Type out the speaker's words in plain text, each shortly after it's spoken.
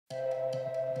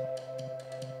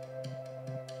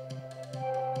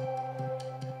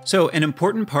So an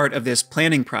important part of this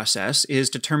planning process is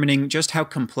determining just how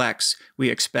complex we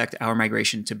expect our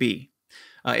migration to be.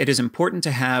 It is important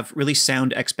to have really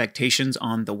sound expectations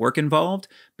on the work involved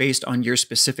based on your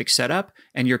specific setup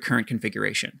and your current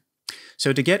configuration.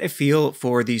 So to get a feel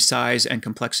for the size and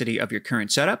complexity of your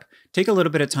current setup, take a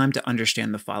little bit of time to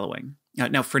understand the following.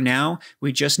 Now, for now,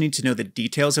 we just need to know the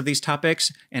details of these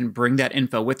topics and bring that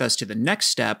info with us to the next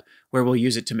step where we'll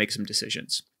use it to make some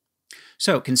decisions.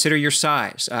 So consider your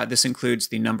size. This includes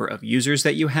the number of users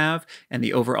that you have and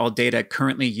the overall data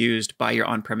currently used by your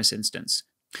on-premise instance.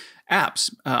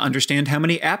 Apps. Understand how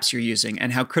many apps you're using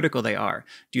and how critical they are.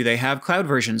 Do they have cloud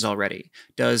versions already?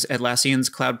 Does Atlassian's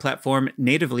cloud platform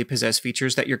natively possess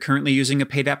features that you're currently using a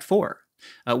paid app for?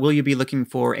 Will you be looking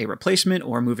for a replacement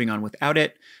or moving on without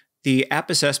it? The app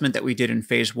assessment that we did in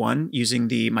phase 1 using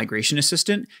the migration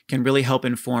assistant can really help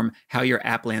inform how your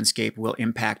app landscape will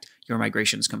impact your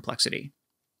migration's complexity.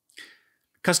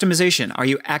 Customization. Are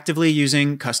you actively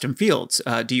using custom fields?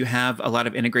 Do you have a lot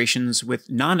of integrations with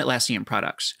non-Atlassian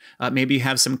products? Maybe you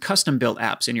have some custom-built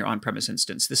apps in your on-premise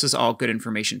instance. This is all good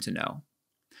information to know.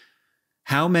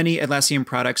 How many Atlassian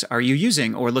products are you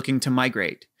using or looking to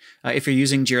migrate? If you're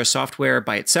using Jira software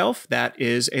by itself, that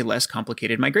is a less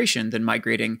complicated migration than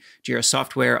migrating Jira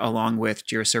software along with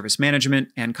Jira Service Management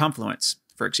and Confluence,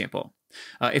 for example.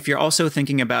 If you're also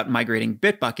thinking about migrating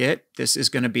Bitbucket, this is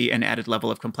going to be an added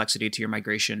level of complexity to your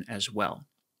migration as well.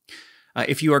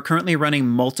 If you are currently running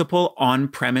multiple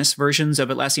on-premise versions of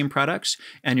Atlassian products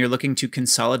and you're looking to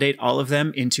consolidate all of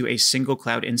them into a single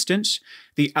cloud instance,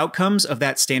 the outcomes of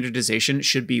that standardization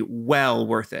should be well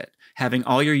worth it. Having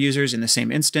all your users in the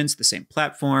same instance, the same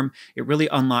platform, it really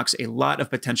unlocks a lot of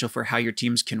potential for how your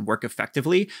teams can work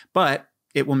effectively, but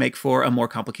it will make for a more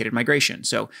complicated migration.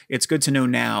 So it's good to know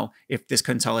now if this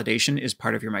consolidation is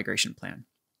part of your migration plan.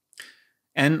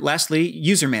 And lastly,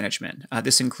 user management.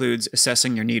 This includes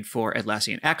assessing your need for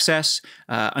Atlassian access,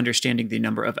 understanding the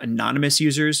number of anonymous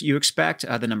users you expect,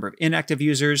 the number of inactive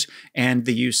users, and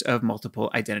the use of multiple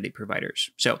identity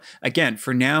providers. So again,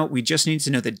 for now, we just need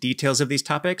to know the details of these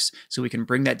topics so we can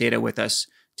bring that data with us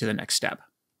to the next step.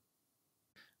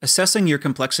 Assessing your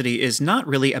complexity is not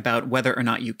really about whether or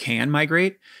not you can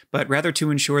migrate, but rather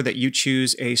to ensure that you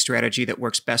choose a strategy that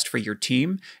works best for your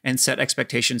team and set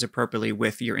expectations appropriately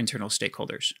with your internal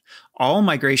stakeholders. All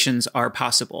migrations are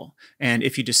possible, and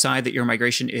if you decide that your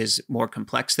migration is more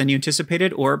complex than you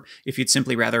anticipated, or if you'd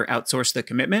simply rather outsource the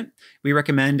commitment, we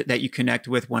recommend that you connect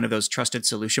with one of those trusted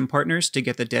solution partners to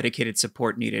get the dedicated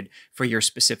support needed for your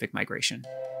specific migration.